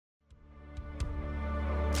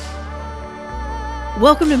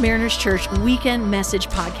Welcome to Mariners Church Weekend Message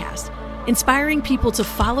Podcast, inspiring people to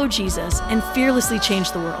follow Jesus and fearlessly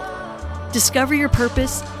change the world. Discover your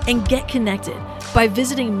purpose and get connected by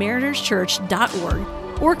visiting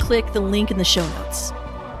marinerschurch.org or click the link in the show notes.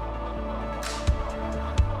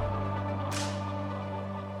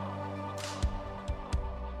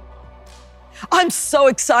 I'm so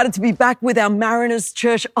excited to be back with our Mariners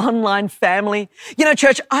Church online family. You know,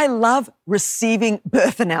 church, I love receiving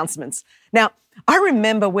birth announcements. Now, I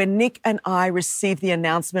remember when Nick and I received the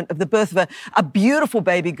announcement of the birth of a beautiful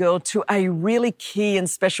baby girl to a really key and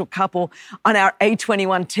special couple on our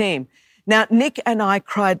A21 team. Now, Nick and I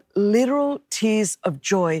cried literal tears of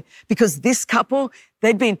joy because this couple,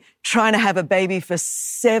 they'd been trying to have a baby for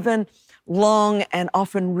 7 long and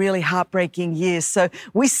often really heartbreaking years. So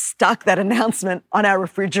we stuck that announcement on our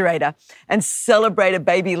refrigerator and celebrated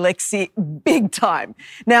baby Lexi big time.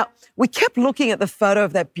 Now, we kept looking at the photo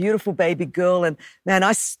of that beautiful baby girl, and man,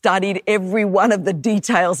 I studied every one of the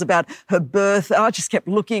details about her birth. I just kept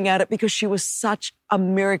looking at it because she was such a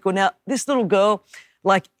miracle. Now, this little girl,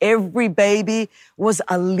 like every baby, was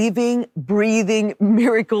a living, breathing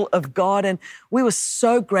miracle of God. And we were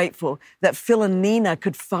so grateful that Phil and Nina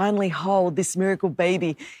could finally hold this miracle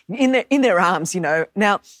baby in their arms, you know.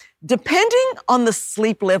 Now, depending on the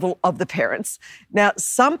sleep level of the parents, now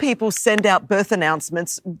some people send out birth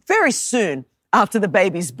announcements very soon after the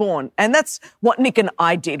baby's born. And that's what Nick and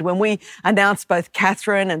I did when we announced both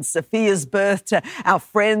Catherine and Sophia's birth to our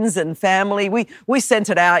friends and family. We sent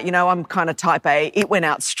it out, you know, I'm kind of type A. It went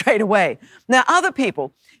out straight away. Now, other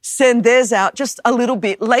people send theirs out just a little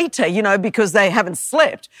bit later, you know, because they haven't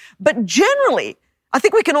slept. But generally, I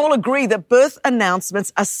think we can all agree that birth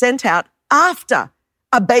announcements are sent out after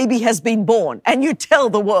a baby has been born, and you tell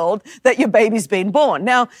the world that your baby's been born.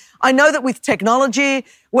 Now, I know that with technology,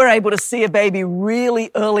 we're able to see a baby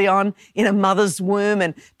really early on in a mother's womb,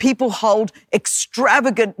 and people hold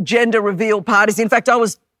extravagant gender reveal parties. In fact, I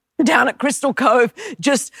was down at Crystal Cove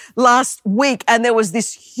just last week, and there was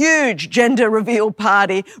this huge gender reveal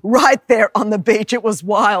party right there on the beach. It was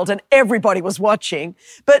wild, and everybody was watching.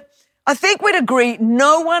 But I think we'd agree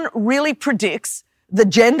no one really predicts the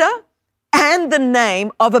gender and the name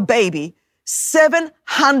of a baby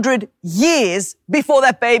 700 years before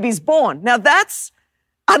that baby's born. Now that's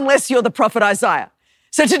unless you're the prophet Isaiah.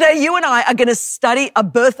 So today you and I are going to study a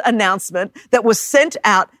birth announcement that was sent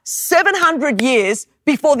out 700 years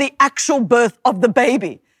before the actual birth of the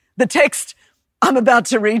baby. The text I'm about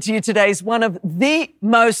to read to you today is one of the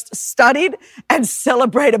most studied and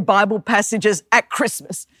celebrated Bible passages at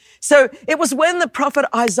Christmas. So it was when the prophet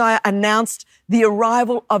Isaiah announced the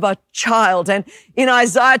arrival of a child. And in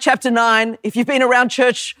Isaiah chapter 9, if you've been around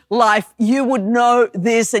church life, you would know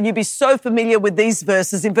this and you'd be so familiar with these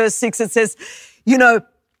verses. In verse 6, it says, you know,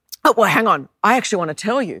 hang on. I actually want to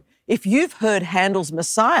tell you, if you've heard Handel's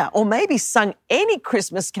Messiah or maybe sung any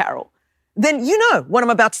Christmas carol, then you know what I'm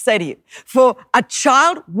about to say to you. For a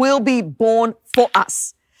child will be born for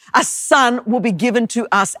us. A son will be given to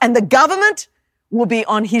us, and the government will be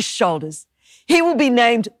on his shoulders. He will be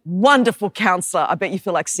named Wonderful Counselor. I bet you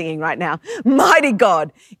feel like singing right now. Mighty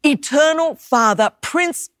God, Eternal Father,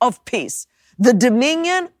 Prince of Peace. The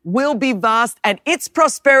dominion will be vast and its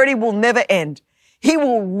prosperity will never end. He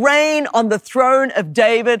will reign on the throne of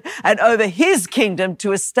David and over his kingdom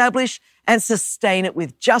to establish and sustain it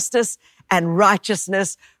with justice and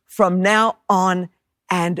righteousness from now on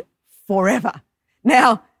and forever.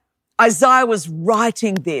 Now, Isaiah was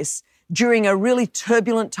writing this during a really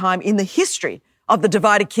turbulent time in the history of the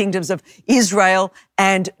divided kingdoms of Israel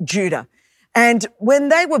and Judah. And when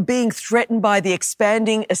they were being threatened by the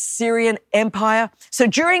expanding Assyrian Empire, so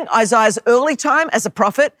during Isaiah's early time as a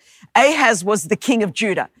prophet, Ahaz was the king of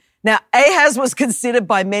Judah. Now, Ahaz was considered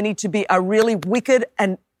by many to be a really wicked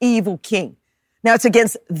and evil king. Now, it's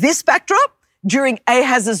against this backdrop during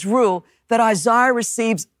Ahaz's rule that Isaiah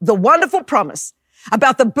receives the wonderful promise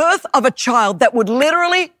about the birth of a child that would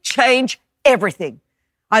literally change everything.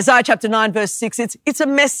 Isaiah chapter 9, verse 6, it's a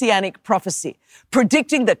messianic prophecy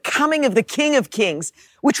predicting the coming of the King of Kings,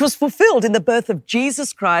 which was fulfilled in the birth of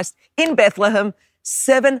Jesus Christ in Bethlehem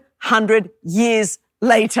 700 years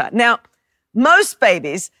later. Now, most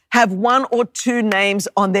babies have 1 or 2 names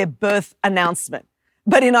on their birth announcement.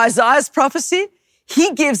 But in Isaiah's prophecy,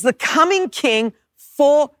 he gives the coming king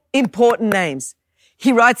 4 important names.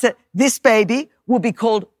 He writes that this baby will be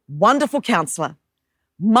called Wonderful Counselor,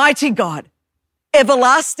 Mighty God,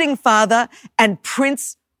 Everlasting Father, and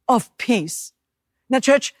Prince of Peace. Now,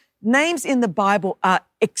 church, names in the Bible are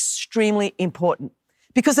extremely important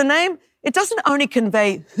because a name, it doesn't only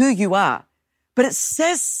convey who you are, but it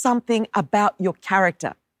says something about your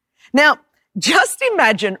character. Now, just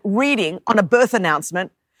imagine reading on a birth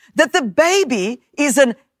announcement that the baby is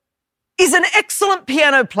an excellent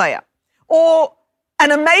piano player, or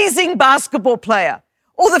an amazing basketball player,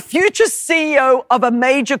 or the future CEO of a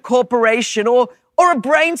major corporation, or a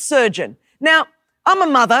brain surgeon. Now, I'm a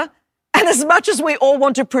mother, and as much as we all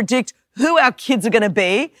want to predict who our kids are going to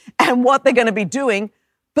be and what they're going to be doing,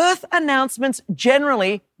 birth announcements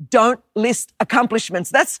generally don't list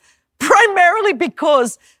accomplishments. That's primarily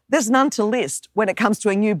because there's none to list when it comes to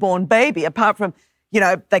a newborn baby, apart from,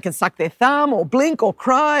 they can suck their thumb or blink or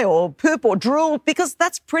cry or poop or drool, because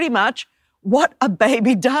that's pretty much what a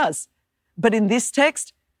baby does. But in this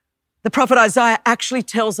text, the prophet Isaiah actually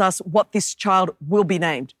tells us what this child will be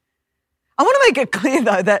named. I want to make it clear,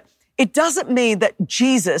 though, that it doesn't mean that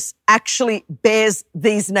Jesus actually bears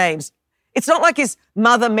these names. It's not like his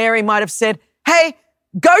mother Mary might have said, hey,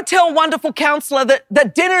 go tell wonderful counselor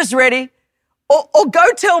that dinner's ready, or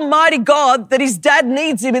go tell mighty God that his dad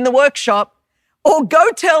needs him in the workshop, or go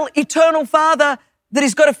tell eternal Father that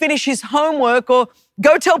he's got to finish his homework, or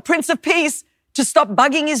go tell Prince of Peace to stop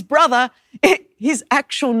bugging his brother. His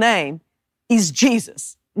actual name is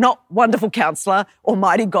Jesus, not wonderful counselor or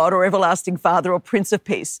mighty God or everlasting Father or Prince of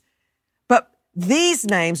Peace. But these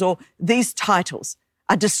names or these titles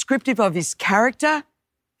are descriptive of his character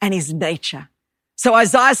and his nature. So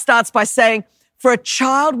Isaiah starts by saying, for a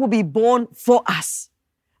child will be born for us.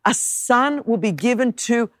 A son will be given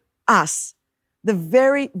to us. The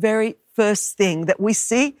very, very first thing that we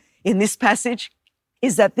see in this passage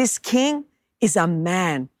is that this king is a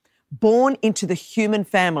man born into the human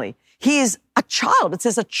family. He is a child. It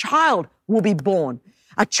says a child will be born.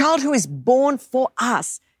 A child who is born for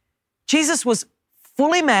us. Jesus was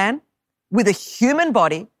fully man with a human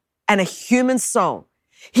body and a human soul.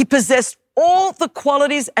 He possessed all the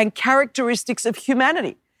qualities and characteristics of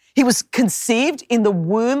humanity. He was conceived in the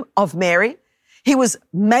womb of Mary. He was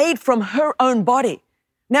made from her own body.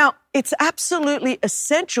 Now, it's absolutely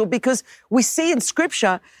essential because we see in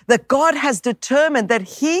Scripture that God has determined that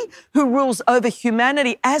he who rules over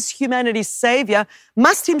humanity as humanity's Savior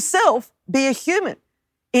must himself be a human.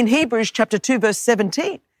 In Hebrews chapter 2, verse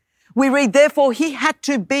 17, we read, therefore, he had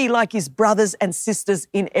to be like his brothers and sisters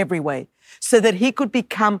in every way, so that he could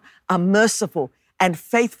become a merciful and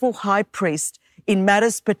faithful high priest in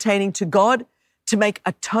matters pertaining to God to make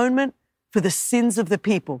atonement for the sins of the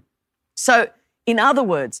people. So, in other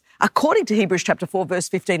words, according to Hebrews chapter 4, verse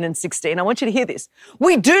 15 and 16, I want you to hear this.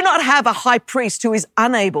 We do not have a high priest who is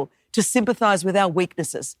unable to sympathize with our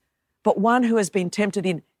weaknesses, but one who has been tempted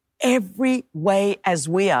in every way as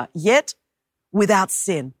we are, yet without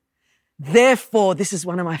sin. Therefore, this is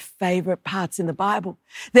one of my favorite parts in the Bible.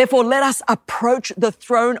 Therefore, let us approach the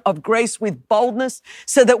throne of grace with boldness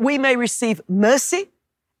so that we may receive mercy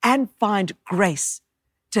and find grace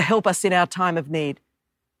to help us in our time of need.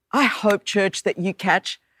 I hope, church, that you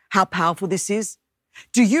catch how powerful this is.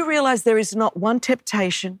 Do you realize there is not one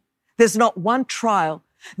temptation, there's not one trial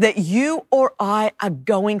that you or I are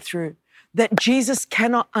going through that Jesus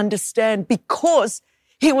cannot understand because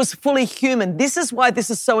he was fully human? This is why this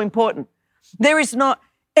is so important. There is not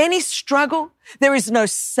any struggle, there is no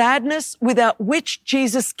sadness without which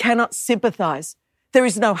Jesus cannot sympathize. There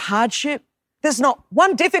is no hardship, there's not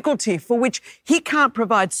one difficulty for which he can't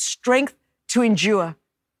provide strength to endure.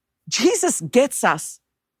 Jesus gets us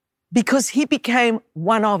because he became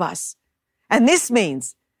one of us. And this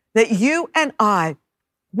means that you and I,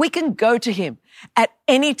 we can go to him at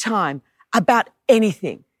any time about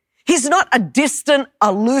anything. He's not a distant,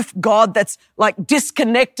 aloof God that's like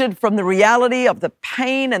disconnected from the reality of the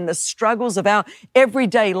pain and the struggles of our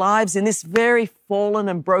everyday lives in this very fallen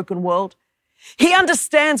and broken world. He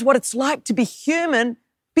understands what it's like to be human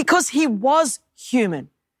because he was human.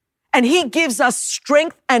 And he gives us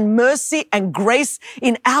strength and mercy and grace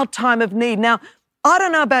in our time of need. Now, I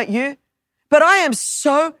don't know about you, but I am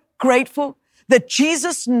so grateful that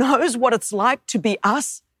Jesus knows what it's like to be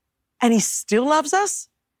us and he still loves us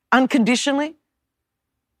unconditionally.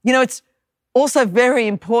 You know, it's also very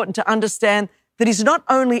important to understand that he's not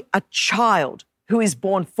only a child who is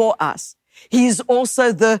born for us, he is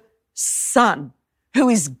also the Son who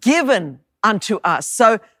is given unto us.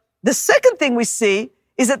 So the second thing we see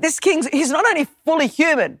is that this king, he's not only fully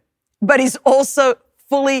human, but he's also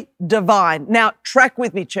fully divine. Now, track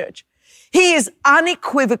with me, church. He is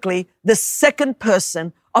unequivocally the second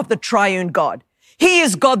person of the triune God. He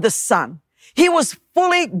is God the Son. He was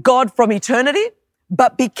fully God from eternity,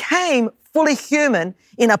 but became fully human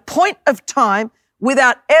in a point of time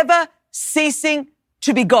without ever ceasing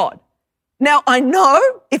to be God. Now, I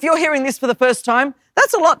know if you're hearing this for the first time,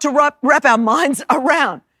 that's a lot to wrap our minds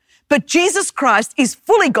around. But Jesus Christ is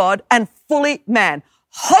fully God and fully man,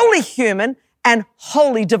 wholly human and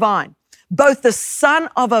wholly divine, both the son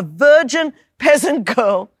of a virgin peasant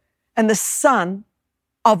girl and the son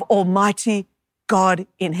of Almighty God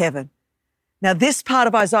in heaven. Now, this part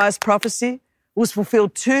of Isaiah's prophecy was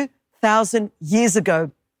fulfilled 2,000 years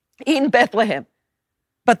ago in Bethlehem.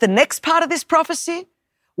 But the next part of this prophecy,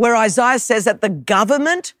 where Isaiah says that the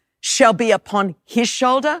government shall be upon his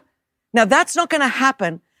shoulder, now that's not going to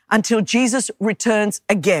happen until Jesus returns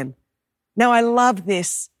again. Now, I love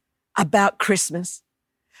this about Christmas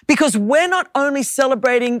because we're not only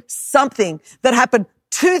celebrating something that happened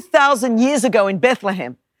 2,000 years ago in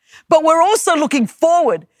Bethlehem, but we're also looking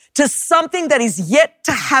forward to something that is yet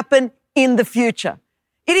to happen in the future.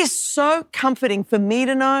 It is so comforting for me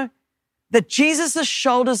to know that Jesus'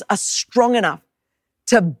 shoulders are strong enough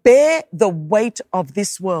to bear the weight of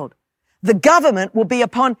this world. The government will be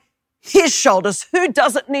upon his shoulders. Who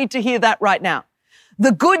doesn't need to hear that right now?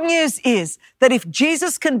 The good news is that if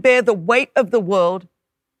Jesus can bear the weight of the world,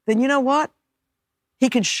 then you know what? He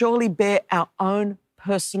can surely bear our own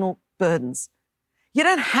personal burdens. You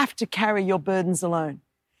don't have to carry your burdens alone.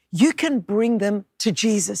 You can bring them to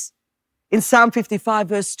Jesus. In Psalm 55,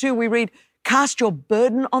 verse 2, we read, "Cast your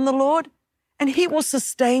burden on the Lord, and he will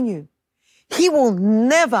sustain you. He will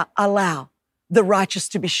never allow the righteous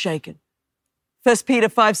to be shaken." 1 Peter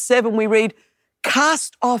 5:7, we read,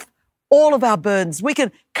 "Cast off all of our burdens." We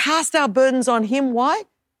can cast our burdens on him. Why?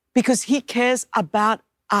 Because he cares about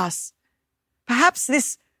us. Perhaps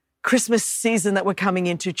this Christmas season that we're coming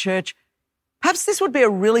into, church, perhaps this would be a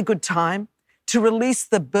really good time to release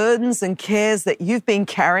the burdens and cares that you've been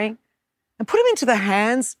carrying and put them into the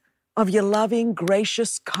hands of your loving,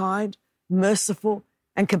 gracious, kind, merciful,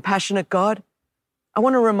 and compassionate God. I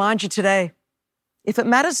want to remind you today, if it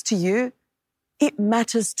matters to you, it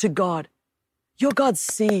matters to God. Your God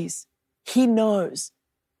sees, he knows,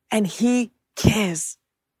 and he cares.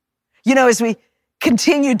 You know, as we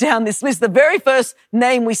continue down this list, the very first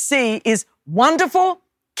name we see is Wonderful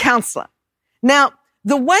Counselor. Now,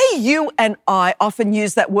 the way you and I often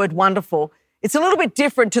use that word wonderful, it's a little bit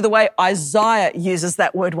different to the way Isaiah uses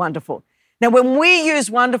that word wonderful. Now, when we use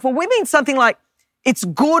wonderful, we mean something like it's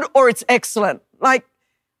good or it's excellent. Like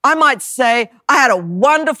I might say, I had a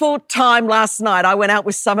wonderful time last night. I went out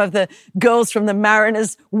with some of the girls from the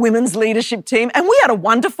Mariners women's leadership team, and we had a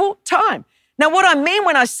wonderful time. Now, what I mean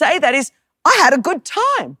when I say that is I had a good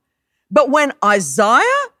time. But when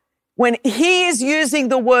Isaiah, when he is using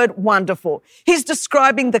the word wonderful, he's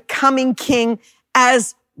describing the coming king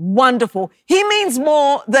as wonderful. He means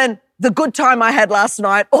more than the good time I had last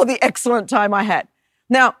night or the excellent time I had.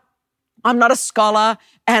 Now, I'm not a scholar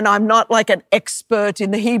and I'm not like an expert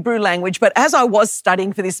in the Hebrew language, but as I was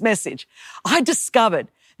studying for this message, I discovered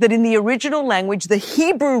that in the original language, the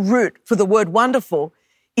Hebrew root for the word wonderful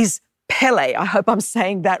is Pele. I hope I'm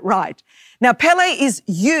saying that right. Now, Pele is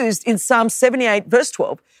used in Psalm 78, verse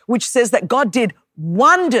 12, which says that God did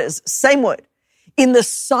wonders, same word, in the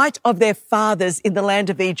sight of their fathers in the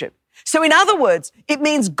land of Egypt. So in other words, it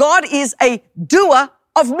means God is a doer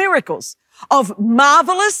of miracles, of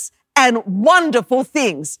marvelous and wonderful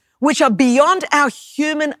things, which are beyond our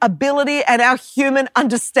human ability and our human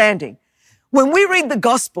understanding. When we read the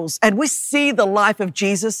Gospels and we see the life of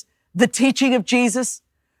Jesus, the teaching of Jesus,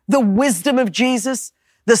 the wisdom of Jesus,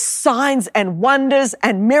 the signs and wonders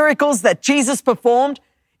and miracles that Jesus performed,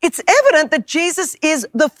 it's evident that Jesus is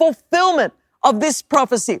the fulfillment of this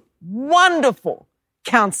prophecy. Wonderful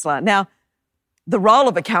Counselor. Now, the role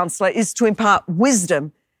of a counselor is to impart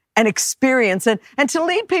wisdom and experience and to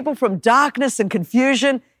lead people from darkness and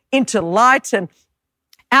confusion into light and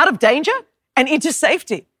out of danger and into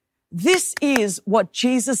safety. This is what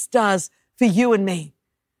Jesus does for you and me.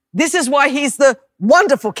 This is why he's the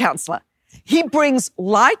wonderful counselor. He brings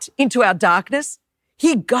light into our darkness.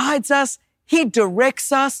 He guides us. He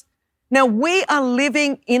directs us. Now, we are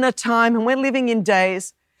living in a time and we're living in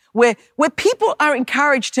days where people are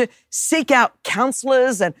encouraged to seek out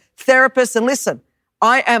counselors and therapists. And listen,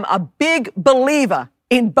 I am a big believer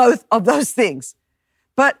in both of those things.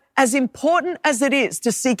 But as important as it is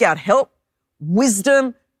to seek out help,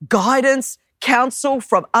 wisdom, guidance, counsel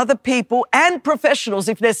from other people and professionals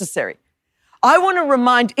if necessary, I want to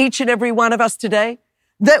remind each and every one of us today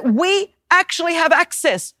that we actually have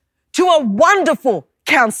access to a wonderful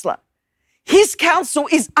counselor. His counsel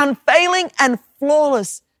is unfailing and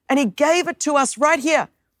flawless, and he gave it to us right here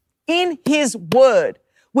in his word,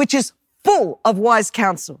 which is full of wise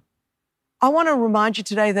counsel. I want to remind you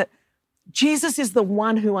today that Jesus is the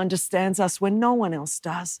one who understands us when no one else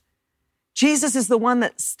does. Jesus is the one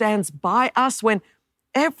that stands by us when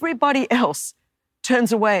everybody else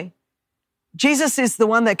turns away. Jesus is the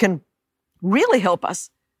one that can really help us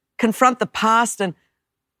confront the past and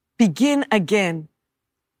begin again,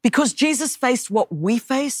 because Jesus faced what we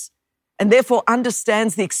face and therefore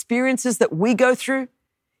understands the experiences that we go through.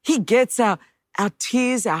 He gets our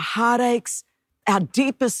tears, our heartaches, our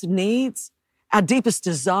deepest needs, our deepest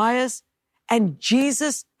desires, and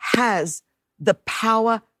Jesus has the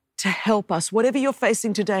power to help us. Whatever you're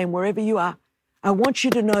facing today and wherever you are, I want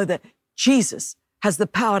you to know that Jesus has the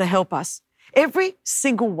power to help us. Every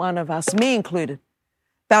single one of us, me included,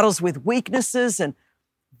 battles with weaknesses and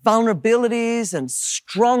vulnerabilities and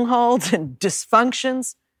strongholds and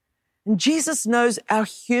dysfunctions. And Jesus knows our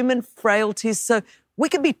human frailties, so we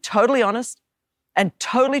can be totally honest and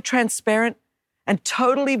totally transparent and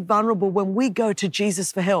totally vulnerable when we go to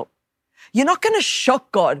Jesus for help. You're not going to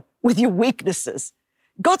shock God with your weaknesses.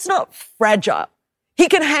 God's not fragile. He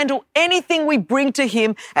can handle anything we bring to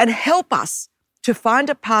him and help us to find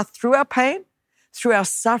a path through our pain, through our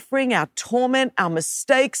suffering, our torment, our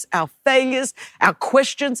mistakes, our failures, our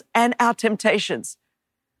questions, and our temptations.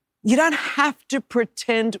 You don't have to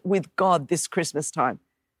pretend with God this Christmas time.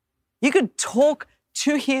 You can talk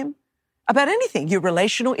to him about anything, your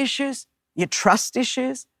relational issues, your trust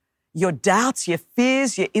issues, your doubts, your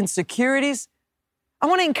fears, your insecurities. I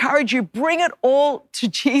want to encourage you, bring it all to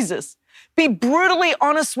Jesus. Be brutally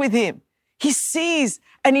honest with him. He sees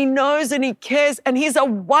and he knows and he cares, and he's a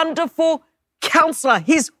wonderful counselor.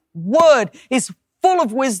 His word is full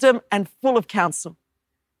of wisdom and full of counsel.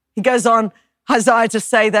 He goes on, Isaiah, to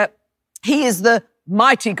say that he is the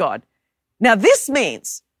mighty God. Now, this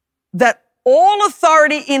means that all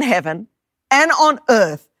authority in heaven and on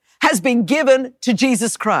earth has been given to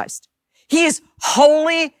Jesus Christ. He is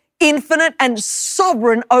holy, infinite, and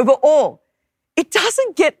sovereign over all. It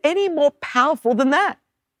doesn't get any more powerful than that.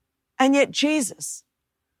 And yet Jesus,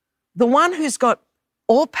 the one who's got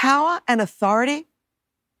all power and authority,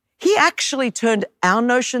 he actually turned our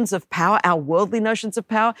notions of power, our worldly notions of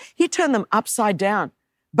power, he turned them upside down,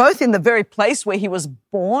 both in the very place where he was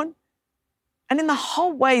born and in the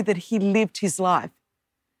whole way that he lived his life.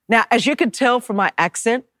 Now, as you could tell from my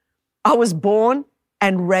accent, I was born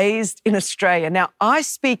and raised in Australia. Now, I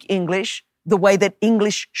speak English the way that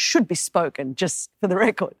English should be spoken, just for the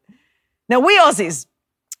record. Now, we Aussies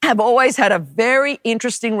have always had a very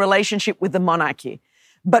interesting relationship with the monarchy.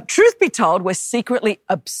 But truth be told, we're secretly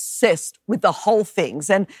obsessed with the whole things.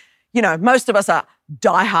 And, you know, most of us are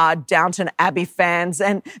diehard Downton Abbey fans.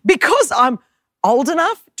 And because I'm old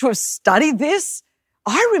enough to have studied this,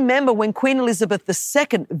 I remember when Queen Elizabeth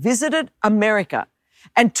II visited America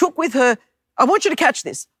and took with her, I want you to catch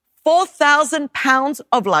this, 4,000 pounds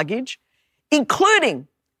of luggage, including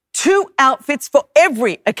 2 outfits for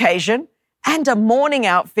every occasion and a mourning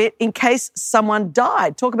outfit in case someone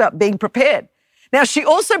died. Talk about being prepared. Now, she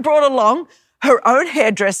also brought along her own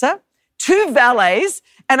hairdresser, 2 valets,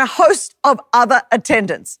 and a host of other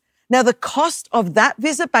attendants. Now, the cost of that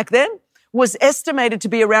visit back then was estimated to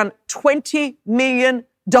be around $20 million.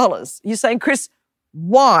 You're saying, Chris,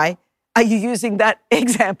 why are you using that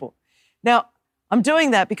example? Now, I'm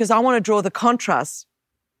doing that because I want to draw the contrast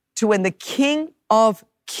to when the King of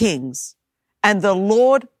Kings and the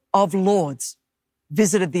Lord of Lords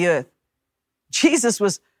visited the earth. Jesus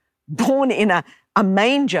was born in a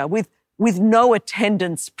manger with no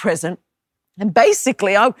attendants present. And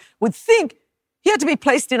basically, I would think he had to be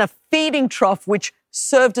placed in a feeding trough, which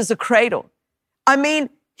served as a cradle. I mean,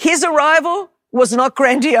 his arrival was not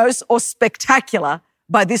grandiose or spectacular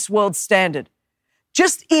by this world's standard.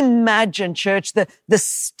 Just imagine, church, the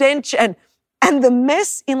stench and the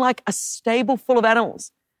mess in like a stable full of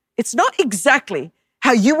animals. It's not exactly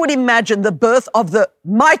how you would imagine the birth of the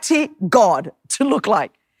mighty God to look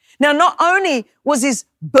like. Now, not only was his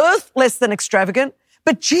birth less than extravagant,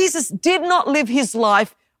 but Jesus did not live his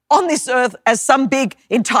life on this earth as some big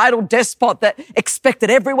entitled despot that expected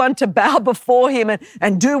everyone to bow before him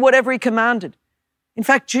and do whatever he commanded. In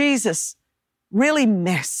fact, Jesus really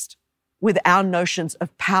messed with our notions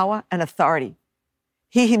of power and authority.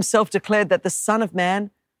 He himself declared that the Son of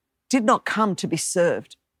Man did not come to be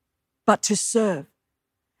served, but to serve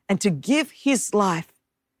and to give his life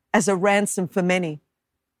as a ransom for many.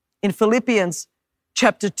 In Philippians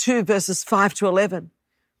chapter 2, verses 5 to 11,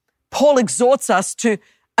 Paul exhorts us to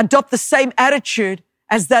adopt the same attitude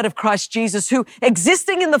as that of Christ Jesus, who,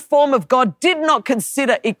 existing in the form of God, did not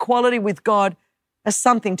consider equality with God as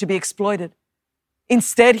something to be exploited.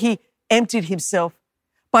 Instead, he emptied himself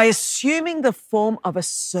by assuming the form of a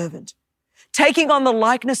servant, taking on the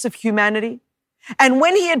likeness of humanity. And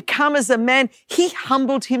when he had come as a man, he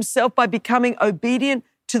humbled himself by becoming obedient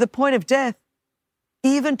to the point of death,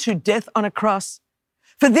 even to death on a cross.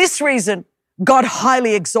 For this reason, God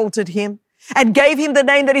highly exalted him and gave him the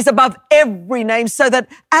name that is above every name, so that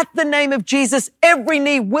at the name of Jesus, every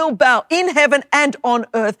knee will bow in heaven and on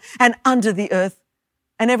earth and under the earth,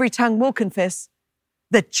 and every tongue will confess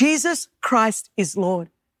that Jesus Christ is Lord,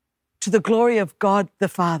 to the glory of God the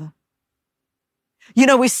Father. You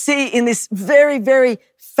know, we see in this very, very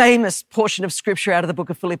famous portion of scripture out of the book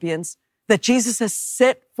of Philippians that Jesus has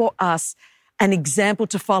set for us an example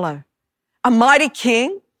to follow, a mighty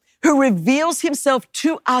king who reveals himself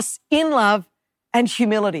to us in love and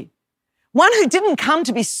humility, one who didn't come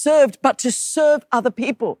to be served, but to serve other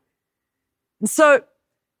people. And so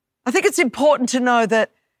I think it's important to know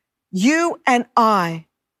that you and I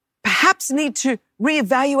perhaps need to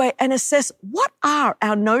reevaluate and assess what are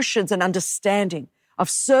our notions and understanding of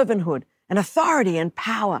servanthood and authority and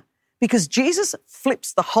power, because Jesus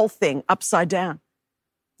flips the whole thing upside down.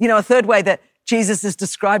 You know, a third way that Jesus is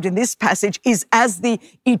described in this passage is as the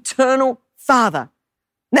eternal Father.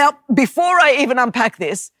 Now, before I even unpack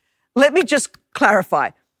this, let me just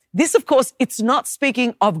clarify. This, of course, it's not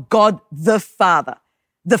speaking of God the Father,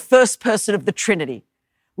 the first person of the Trinity.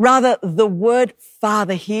 Rather, the word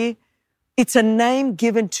Father here, it's a name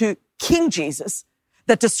given to King Jesus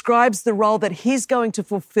that describes the role that he's going to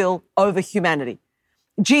fulfill over humanity.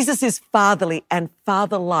 Jesus is fatherly and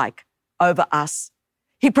father-like over us.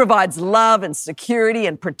 He provides love and security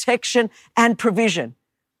and protection and provision.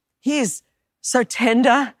 He is so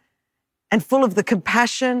tender and full of the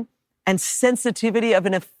compassion and sensitivity of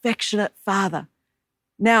an affectionate father.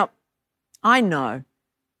 Now, I know,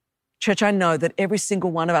 church, I know that every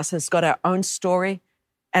single one of us has got our own story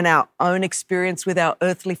and our own experience with our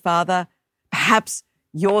earthly father. Perhaps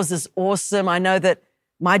yours is awesome. I know that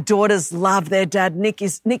my daughters love their dad. Nick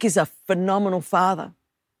is a phenomenal father.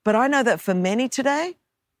 But I know that for many today,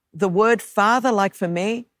 the word father, like for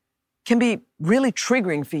me, can be really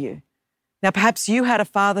triggering for you. Now, perhaps you had a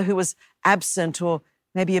father who was absent or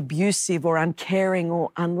maybe abusive or uncaring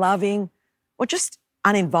or unloving or just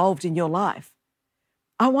uninvolved in your life.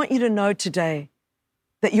 I want you to know today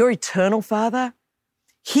that your eternal Father,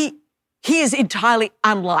 He is entirely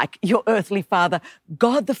unlike your earthly father.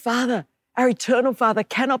 God the Father, our eternal Father,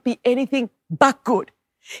 cannot be anything but good.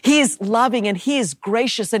 He is loving and He is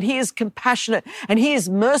gracious and He is compassionate and He is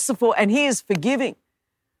merciful and He is forgiving.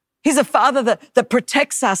 He's a Father that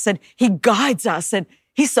protects us and He guides us and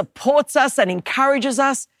He supports us and encourages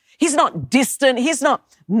us. He's not distant. He's not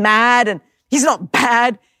mad and He's not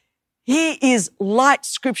bad. He is light,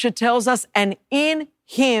 Scripture tells us, and in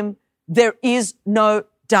Him there is no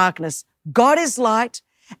darkness. God is light,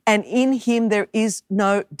 and in Him there is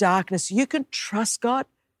no darkness. You can trust God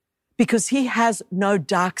because He has no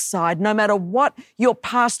dark side, no matter what your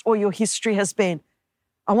past or your history has been.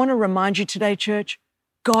 I want to remind you today, church,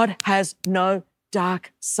 God has no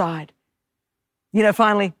dark side. You know,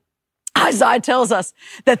 finally, Isaiah tells us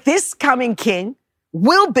that this coming King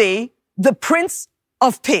will be the Prince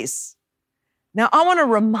of Peace. Now, I want to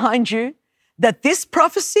remind you that this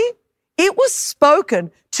prophecy, it was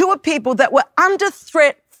spoken to a people that were under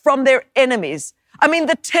threat from their enemies. I mean,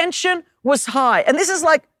 the tension was high. And this is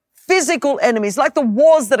like physical enemies, like the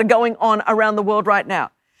wars that are going on around the world right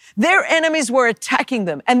now. Their enemies were attacking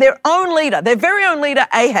them, and their own leader, their very own leader,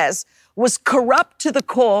 Ahaz, was corrupt to the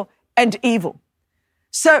core and evil.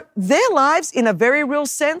 So their lives, in a very real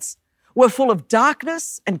sense, were full of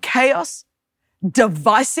darkness and chaos,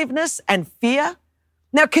 divisiveness and fear.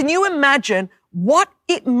 Now, can you imagine what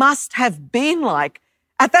it must have been like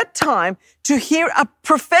at that time to hear a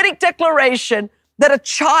prophetic declaration that a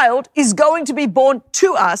child is going to be born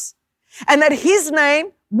to us and that his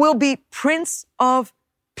name will be Prince of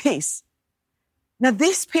Peace? Now,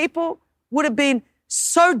 these people would have been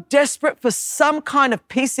so desperate for some kind of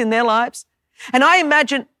peace in their lives. And I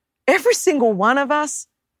imagine every single one of us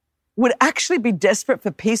would actually be desperate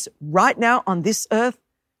for peace right now on this earth.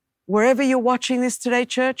 Wherever you're watching this today,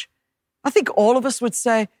 church, I think all of us would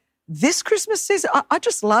say, this Christmas season, I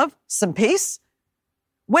just love some peace.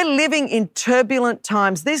 We're living in turbulent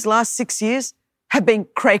times. These last 6 years have been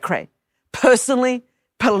cray-cray. Personally,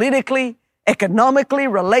 politically, economically,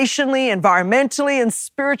 relationally, environmentally, and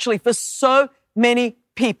spiritually for so many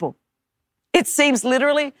people. It seems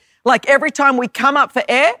literally like every time we come up for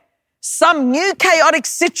air, some new chaotic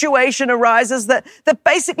situation arises that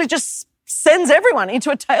basically just sends everyone into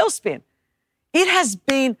a tailspin. It has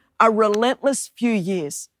been a relentless few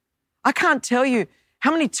years. I can't tell you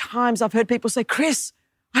how many times I've heard people say, Chris,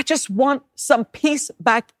 I just want some peace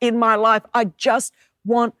back in my life. I just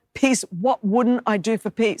want peace. What wouldn't I do for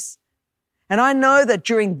peace? And I know that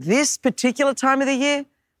during this particular time of the year,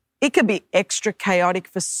 it can be extra chaotic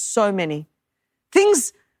for so many.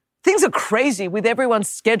 Things Things are crazy with everyone's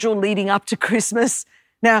schedule leading up to Christmas.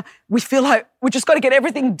 Now, we feel like we just got to get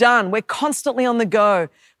everything done. We're constantly on the go.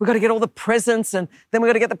 We've got to get all the presents, and then we've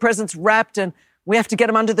got to get the presents wrapped, and we have to get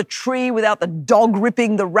them under the tree without the dog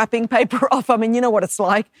ripping the wrapping paper off. I mean, you know what it's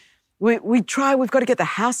like. We've got to get the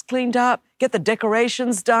house cleaned up, get the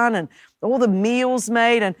decorations done, and all the meals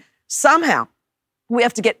made, and somehow we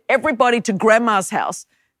have to get everybody to grandma's house,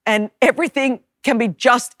 and everything can be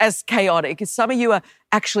just as chaotic. Some of you are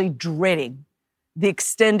actually dreading the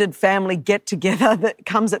extended family get-together that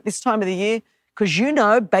comes at this time of the year, because you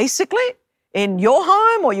know, basically, in your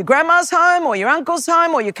home or your grandma's home or your uncle's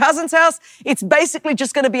home or your cousin's house, it's basically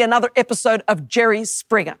just going to be another episode of Jerry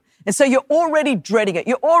Springer. And so you're already dreading it.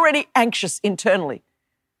 You're already anxious internally.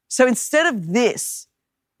 So instead of this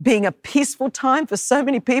being a peaceful time for so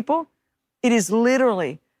many people, it is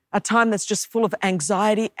literally a time that's just full of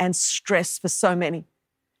anxiety and stress for so many.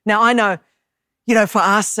 Now, I know, for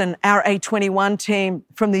us and our A21 team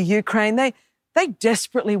from the Ukraine, they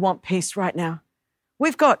desperately want peace right now.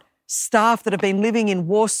 We've got staff that have been living in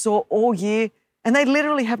Warsaw all year, and they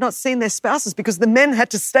literally have not seen their spouses because the men had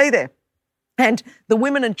to stay there and the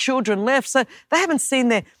women and children left. So they haven't seen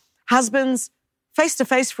their husbands face to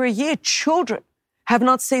face for a year. Children have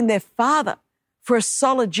not seen their father for a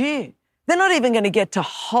solid year. They're not even going to get to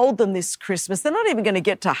hold them this Christmas. They're not even going to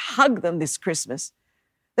get to hug them this Christmas.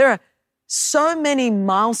 There are so many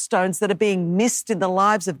milestones that are being missed in the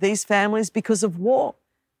lives of these families because of war.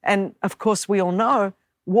 And of course, we all know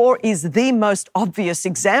war is the most obvious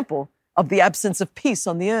example of the absence of peace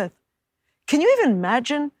on the earth. Can you even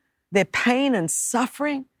imagine their pain and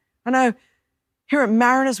suffering? I know here at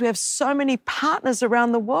Mariners, we have so many partners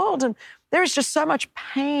around the world, and there is just so much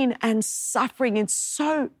pain and suffering in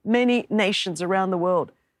so many nations around the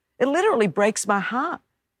world. It literally breaks my heart.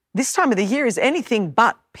 This time of the year is anything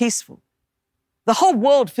but peaceful. The whole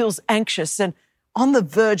world feels anxious and on the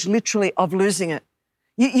verge, literally, of losing it.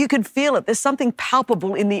 You can feel it. There's something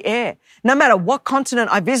palpable in the air. No matter what continent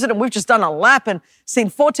I visit, and we've just done a lap and seen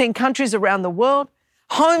 14 countries around the world,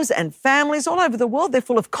 homes and families all over the world, they're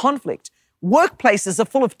full of conflict. Workplaces are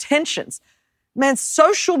full of tensions. Man,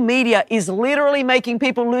 social media is literally making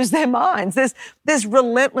people lose their minds. There's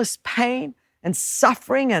relentless pain and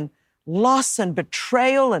suffering and loss and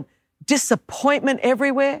betrayal and disappointment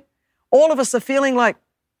everywhere. All of us are feeling like,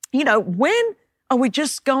 when are we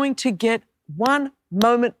just going to get one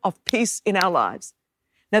moment of peace in our lives?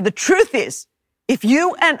 Now, the truth is, if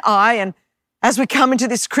you and I, and as we come into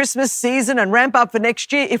this Christmas season and ramp up for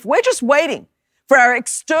next year, if we're just waiting for our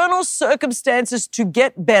external circumstances to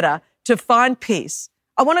get better to find peace,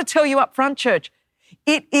 I want to tell you up front, church,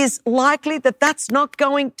 it is likely that that's not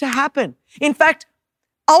going to happen. In fact,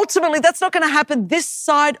 ultimately, that's not going to happen this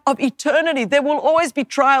side of eternity. There will always be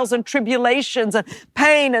trials and tribulations and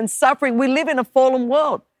pain and suffering. We live in a fallen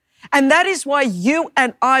world. And that is why you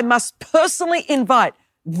and I must personally invite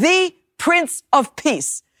the Prince of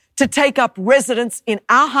Peace to take up residence in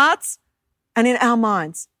our hearts and in our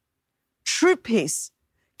minds. True peace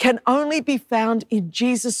can only be found in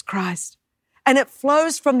Jesus Christ, and it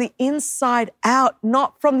flows from the inside out,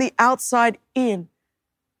 not from the outside in.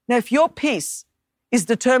 Now, if your peace is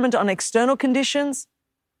determined on external conditions,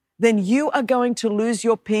 then you are going to lose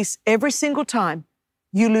your peace every single time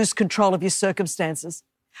you lose control of your circumstances.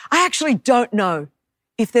 I actually don't know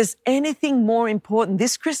if there's anything more important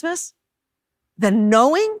this Christmas than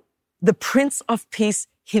knowing the Prince of Peace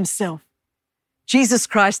himself. Jesus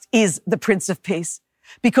Christ is the Prince of Peace,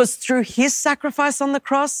 because through his sacrifice on the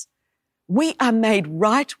cross, we are made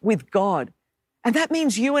right with God. And that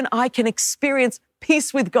means you and I can experience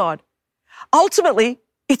peace with God. Ultimately,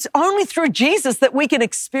 it's only through Jesus that we can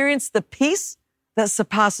experience the peace that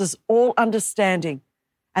surpasses all understanding.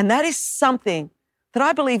 And that is something that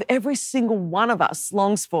I believe every single one of us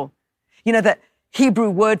longs for. That Hebrew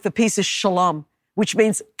word for peace is shalom, which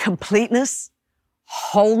means completeness,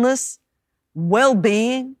 wholeness,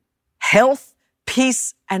 well-being, health,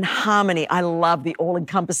 peace, and harmony. I love the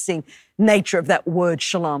all-encompassing nature of that word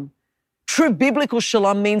shalom. True biblical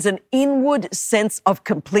shalom means an inward sense of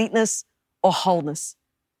completeness or wholeness.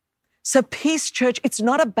 So peace, church, it's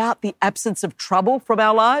not about the absence of trouble from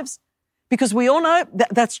our lives, because we all know that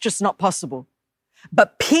that's just not possible.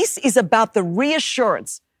 But peace is about the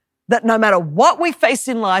reassurance that no matter what we face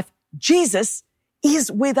in life, Jesus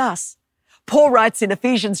is with us. Paul writes in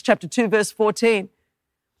Ephesians chapter 2, verse 14,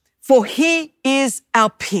 "For he is our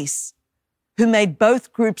peace, who made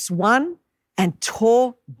both groups one and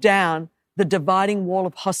tore down the dividing wall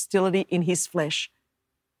of hostility in his flesh."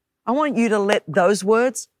 I want you to let those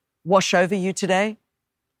words wash over you today.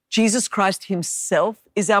 Jesus Christ himself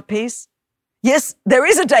is our peace. Yes, there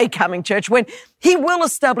is a day coming, church, when he will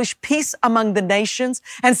establish peace among the nations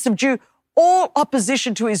and subdue all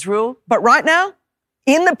opposition to his rule. But right now,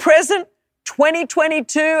 in the present,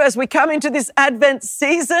 2022, as we come into this Advent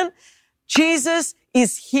season, Jesus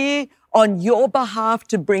is here on your behalf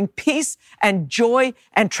to bring peace and joy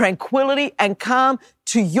and tranquility and calm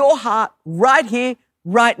to your heart right here,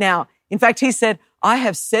 right now. In fact, he said, I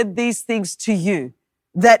have said these things to you,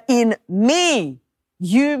 that in me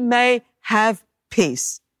you may have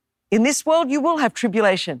peace. In this world, you will have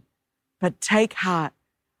tribulation, but take heart.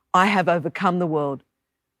 I have overcome the world.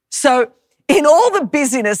 So in all the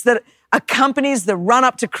busyness that accompanies the run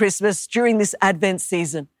up to Christmas during this Advent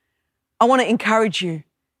season, I want to encourage you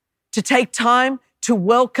to take time to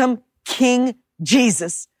welcome King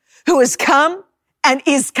Jesus, who has come and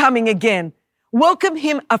is coming again. Welcome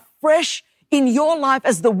him afresh in your life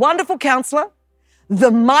as the wonderful counselor,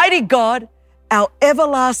 the mighty God, our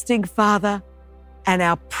everlasting Father, and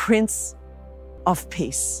our Prince of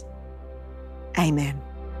Peace. Amen.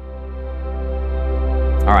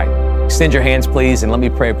 All right, extend your hands, please, and let me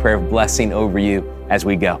pray a prayer of blessing over you as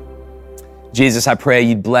we go. Jesus, I pray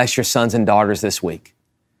you'd bless your sons and daughters this week,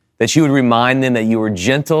 that you would remind them that you are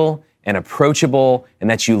gentle and approachable and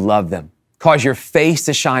that you love them. Cause your face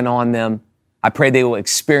to shine on them. I pray they will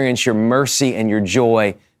experience your mercy and your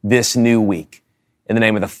joy this new week. In the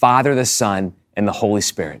name of the Father, the Son, and the Holy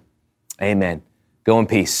Spirit. Amen. Go in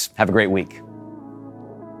peace. Have a great week.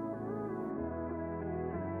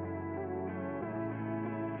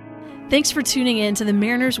 Thanks for tuning in to the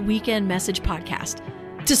Mariners Weekend Message Podcast.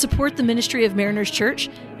 To support the ministry of Mariners Church,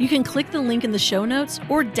 you can click the link in the show notes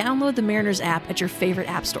or download the Mariners app at your favorite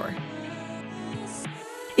app store.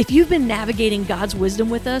 If you've been navigating God's wisdom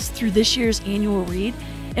with us through this year's annual read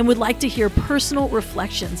and would like to hear personal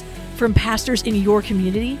reflections from pastors in your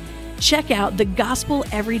community, check out the Gospel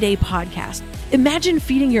Everyday podcast. Imagine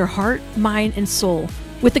feeding your heart, mind, and soul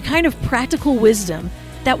with the kind of practical wisdom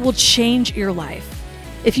that will change your life.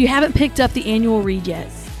 If you haven't picked up the annual read yet,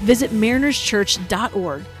 visit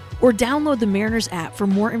marinerschurch.org or download the Mariners app for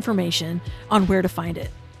more information on where to find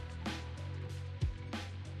it.